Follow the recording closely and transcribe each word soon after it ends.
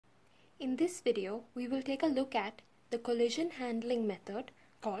In this video, we will take a look at the collision handling method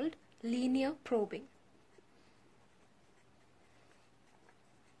called linear probing.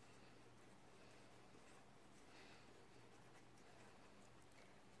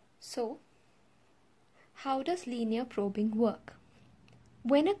 So, how does linear probing work?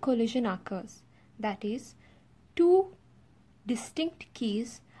 When a collision occurs, that is, two distinct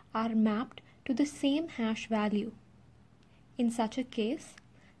keys are mapped to the same hash value. In such a case,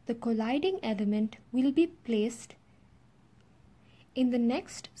 the colliding element will be placed in the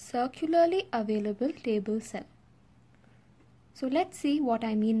next circularly available table cell. So let's see what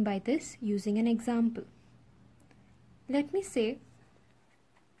I mean by this using an example. Let me say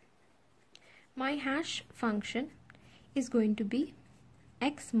my hash function is going to be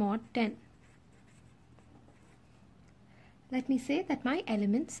x mod 10. Let me say that my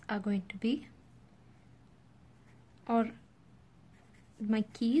elements are going to be, or my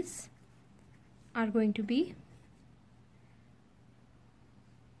keys are going to be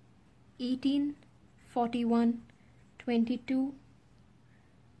 18, 41, 22,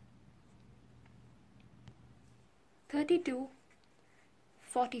 32,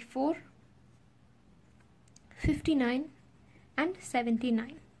 44, 59 and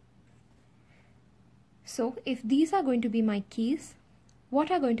 79. So if these are going to be my keys, what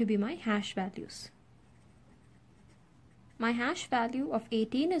are going to be my hash values? My hash value of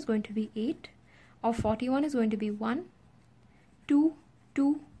 18 is going to be 8, of 41 is going to be 1, 2,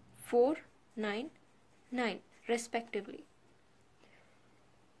 2, 4, 9, 9 respectively.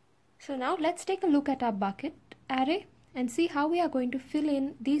 So now let's take a look at our bucket array and see how we are going to fill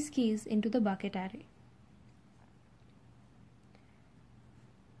in these keys into the bucket array.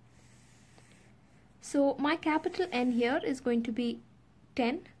 So my capital N here is going to be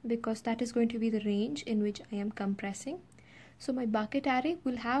 10 because that is going to be the range in which I am compressing. So my bucket array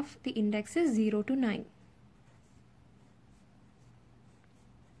will have the indexes 0 to 9.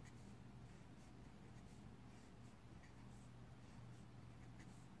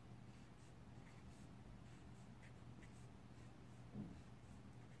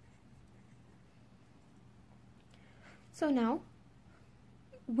 So now,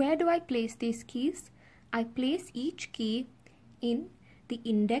 where do I place these keys? I place each key in the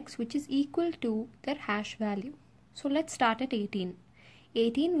index which is equal to their hash value. So let's start at 18.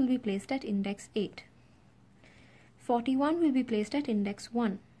 18 will be placed at index 8. 41 will be placed at index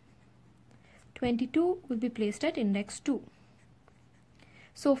 1. 22 will be placed at index 2.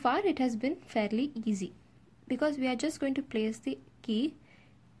 So far it has been fairly easy because we are just going to place the key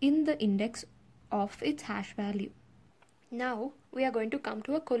in the index of its hash value. Now we are going to come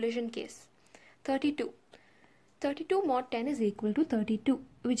to a collision case. 32. 32 mod 10 is equal to 32,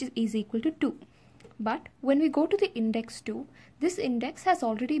 which is equal to 2. But when we go to the index 2, this index has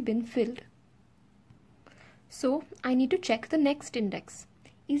already been filled. So I need to check the next index.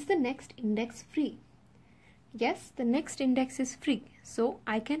 Is the next index free? Yes, the next index is free. So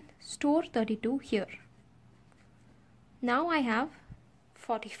I can store 32 here. Now I have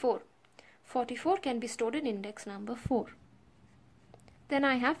 44. 44 can be stored in index number 4. Then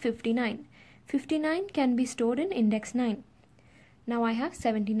I have 59. 59 can be stored in index 9. Now I have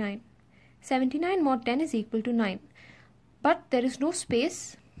 79. 79 mod 10 is equal to 9. But there is no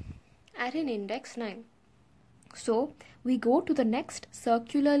space at an index 9. So we go to the next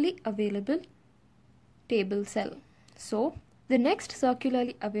circularly available table cell. So the next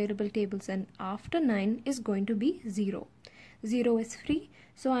circularly available table cell after 9 is going to be 0. 0 is free,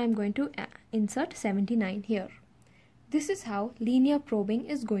 so I am going to insert 79 here. This is how linear probing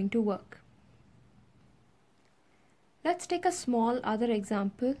is going to work. Let's take a small other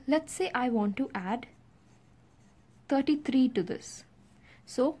example. Let's say I want to add 33 to this.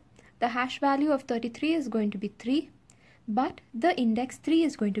 So the hash value of 33 is going to be 3, but the index 3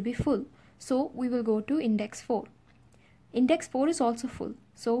 is going to be full. So we will go to index 4. Index 4 is also full.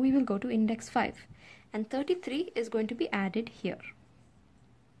 So we will go to index 5. And 33 is going to be added here.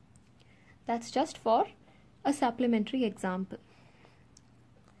 That's just for a supplementary example.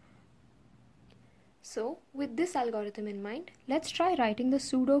 So with this algorithm in mind, let's try writing the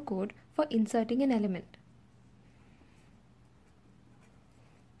pseudocode for inserting an element.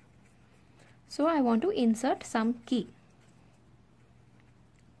 So I want to insert some key.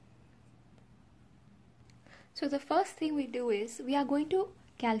 So the first thing we do is we are going to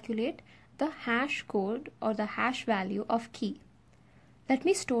calculate the hash code or the hash value of key. Let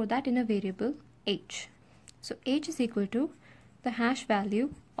me store that in a variable h. So h is equal to the hash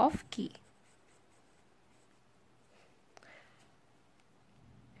value of key.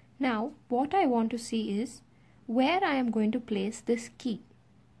 Now what I want to see is where I am going to place this key.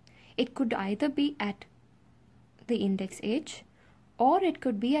 it could either be at the index h, or it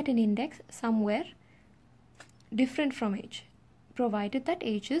could be at an index somewhere different from h, provided that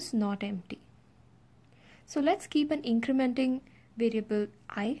h is not empty. So let's keep an incrementing variable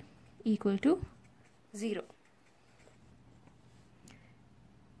I equal to 0.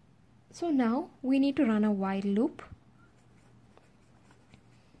 So now we need to run a while loop.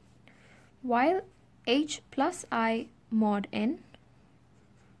 While h plus I mod n,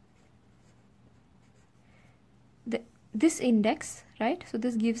 this index, right? So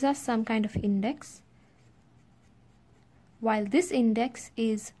this gives us some kind of index. While this index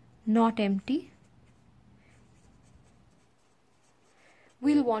is not empty,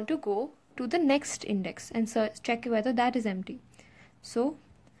 we'll want to go to the next index and check whether that is empty. So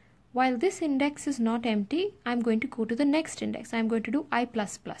while this index is not empty, I'm going to go to the next index. I'm going to do I++.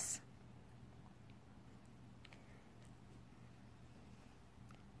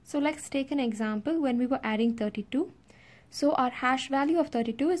 So let's take an example when we were adding 32. So our hash value of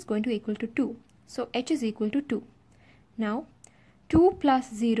 32 is going to equal to 2. So h is equal to 2. Now 2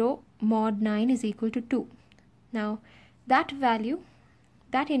 plus 0 mod 9 is equal to 2. Now that value,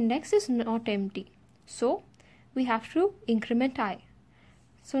 that index is not empty. So we have to increment I.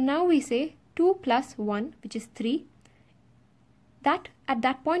 So now we say 2 plus 1, which is 3. That at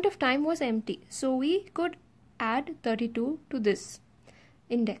that point of time was empty. So we could add 32 to this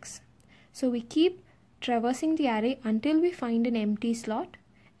index. So we keep traversing the array until we find an empty slot,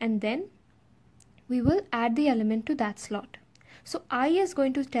 and then we will add the element to that slot. So I is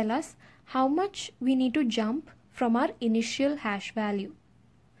going to tell us how much we need to jump from our initial hash value.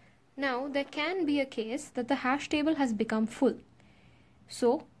 Now there can be a case that the hash table has become full.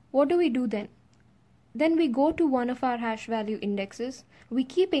 So what do we do then? Then we go to one of our hash value indexes, we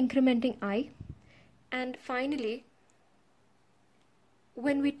keep incrementing I, and finally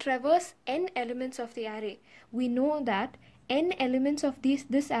when we traverse n elements of the array, we know that n elements of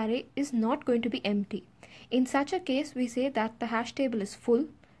this array is not going to be empty. In such a case, we say that the hash table is full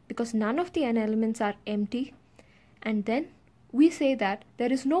because none of the n elements are empty, and then we say that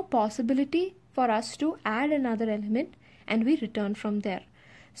there is no possibility for us to add another element, and we return from there.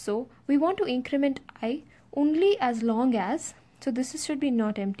 So we want to increment I only as long as, so this should be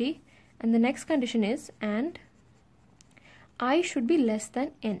not empty, and the next condition is and I should be less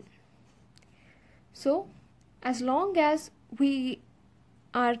than n. So as long as we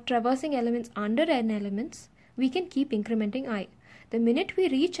are traversing elements under n elements, we can keep incrementing I. The minute we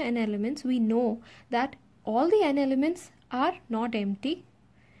reach n elements, we know that all the n elements are not empty,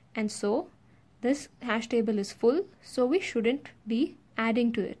 and so this hash table is full, so we shouldn't be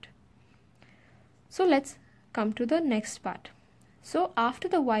adding to it. So let's come to the next part. So after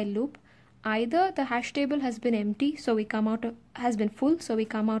the while loop, either the hash table has been empty, so we come out of, has been full, so we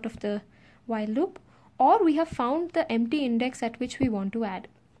come out of the while loop, or we have found the empty index at which we want to add.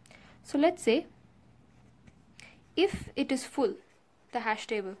 So let's say if it is full, the hash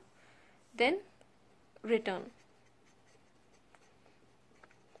table, then return.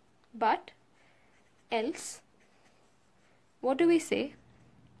 But else, what do we say?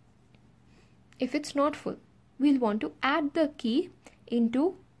 If it's not full, we'll want to add the key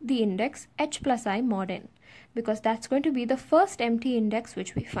into the index h plus I mod n, because that's going to be the first empty index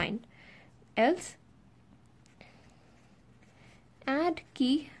which we find. Else, add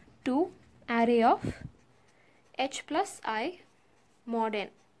key to array of h plus I mod n.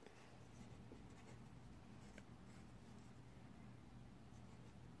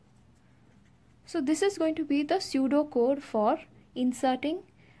 So this is going to be the pseudocode for inserting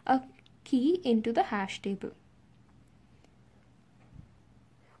a key into the hash table.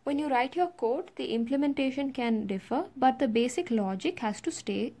 When you write your code, the implementation can differ, but the basic logic has to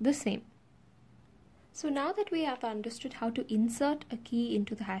stay the same. So now that we have understood how to insert a key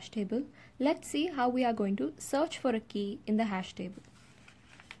into the hash table, let's see how we are going to search for a key in the hash table.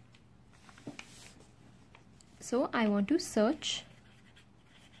 So I want to search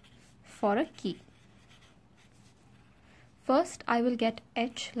for a key. First, I will get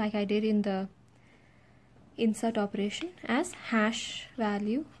h, like I did in the insert operation, as hash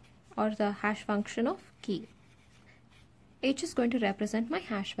value or the hash function of key. H is going to represent my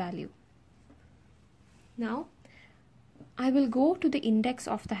hash value. Now I will go to the index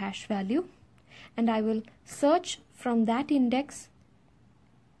of the hash value and I will search from that index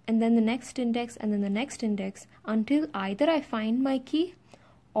and then the next index and then the next index until either I find my key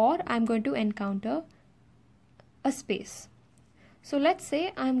or I'm going to encounter a space. So let's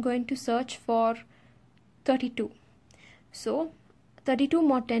say I'm going to search for 32. So 32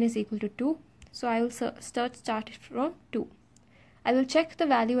 mod 10 is equal to 2. So I will start from 2. I will check the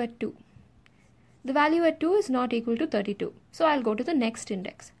value at 2. The value at 2 is not equal to 32. So I'll go to the next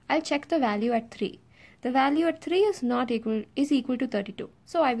index. I'll check the value at 3. The value at 3 is equal to 32.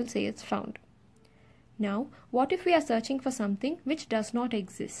 So I will say it's found. Now, what if we are searching for something which does not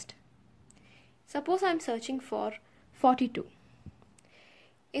exist? Suppose I'm searching for 42.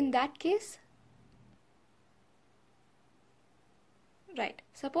 In that case,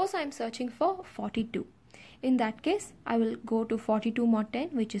 suppose I'm searching for 42. In that case, I will go to 42 mod 10,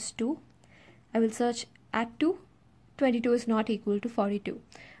 which is 2. I will search at 2. 22 is not equal to 42.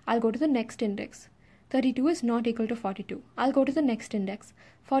 I'll go to the next index. 32 is not equal to 42. I'll go to the next index.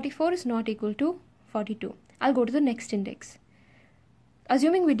 44 is not equal to 42. I'll go to the next index.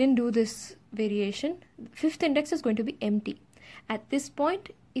 Assuming we didn't do this variation, fifth index is going to be empty. At this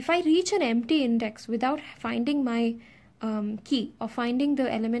point, if I reach an empty index without finding my key or finding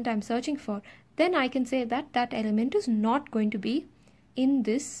the element I'm searching for, then I can say that that element is not going to be in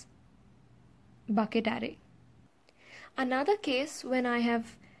this bucket array. Another case when I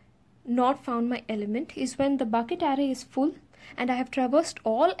have not found my element is when the bucket array is full and I have traversed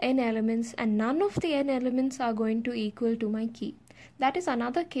all n elements and none of the n elements are going to equal to my key. That is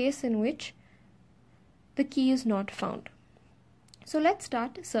another case in which the key is not found. So let's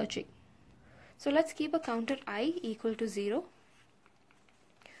start searching. So let's keep a counter I equal to 0.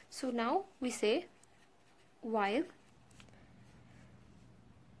 So now we say while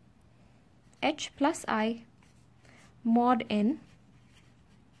h plus I mod n,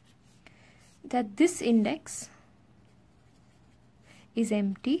 that this index is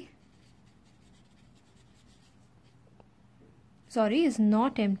not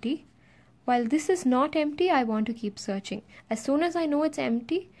empty. While this is not empty, I want to keep searching. As soon as I know it's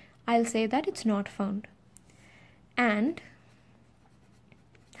empty, I'll say that it's not found. And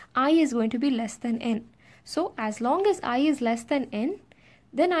I is going to be less than n. So as long as I is less than n,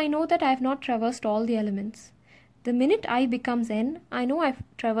 then I know that I have not traversed all the elements. The minute I becomes n, I know I've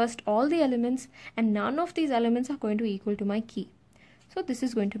traversed all the elements and none of these elements are going to equal to my key. So this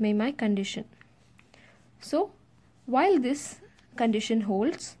is going to be my condition. So while this condition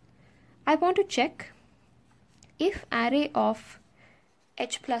holds, I want to check if array of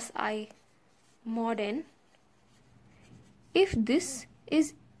h plus I mod n, if this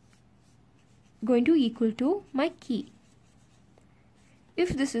is going to equal to my key. If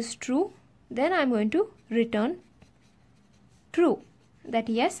this is true, then I'm going to return true, that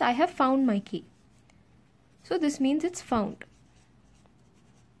yes, I have found my key. So this means it's found.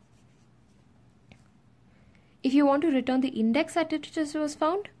 If you want to return the index at which it was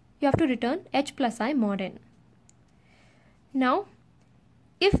found, you have to return h plus I mod n. Now,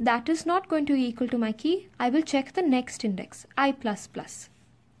 if that is not going to equal to my key, I will check the next index, I plus plus.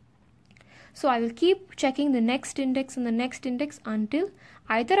 So I will keep checking the next index and the next index until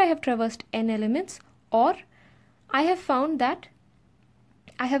either I have traversed n elements or I have found that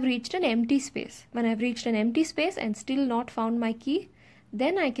I have reached an empty space. When I have reached an empty space and still not found my key,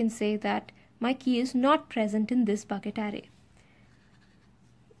 then I can say that my key is not present in this bucket array.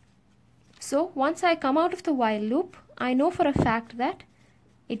 So once I come out of the while loop, I know for a fact that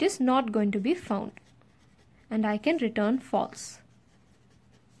it is not going to be found and I can return false.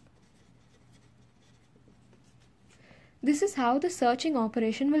 This is how the searching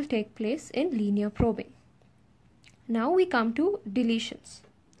operation will take place in linear probing. Now we come to deletions.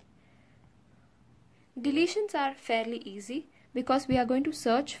 Deletions are fairly easy because we are going to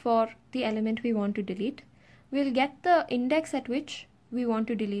search for the element we want to delete. We'll get the index at which we want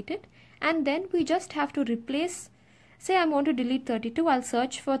to delete it, and then we just have to replace. Say I want to delete 32, I'll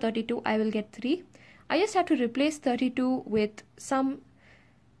search for 32, I will get 3. I just have to replace 32 with some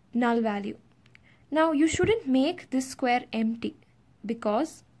null value. Now you shouldn't make this square empty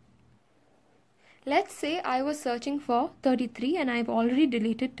because let's say I was searching for 33 and I've already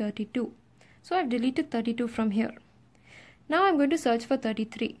deleted 32. So I've deleted 32 from here. Now I'm going to search for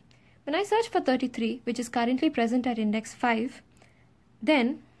 33. When I search for 33, which is currently present at index 5,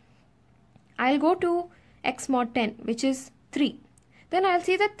 then I'll go to x mod 10, which is 3. Then I'll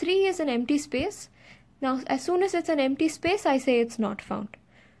see that 3 is an empty space. Now as soon as it's an empty space, I say it's not found.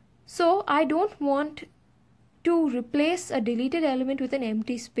 So I don't want to replace a deleted element with an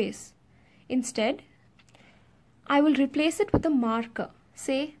empty space. Instead, I will replace it with a marker,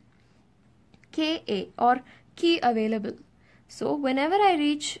 say KA or key available. So whenever I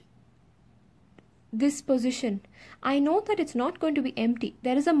reach this position, I know that it's not going to be empty.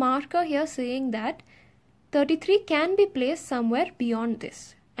 There is a marker here saying that 33 can be placed somewhere beyond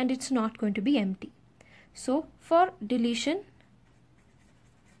this and it's not going to be empty. So for deletion,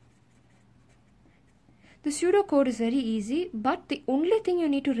 The pseudocode is very easy, but the only thing you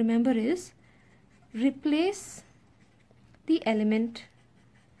need to remember is replace the element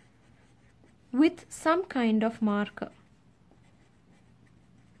with some kind of marker.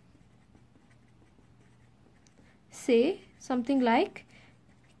 Say something like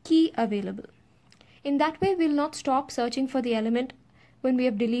key available. In that way, we'll not stop searching for the element when we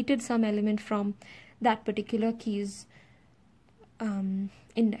have deleted some element from that particular key's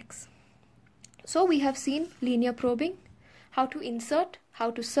index. So we have seen linear probing, how to insert,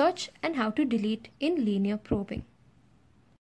 how to search, and how to delete in linear probing.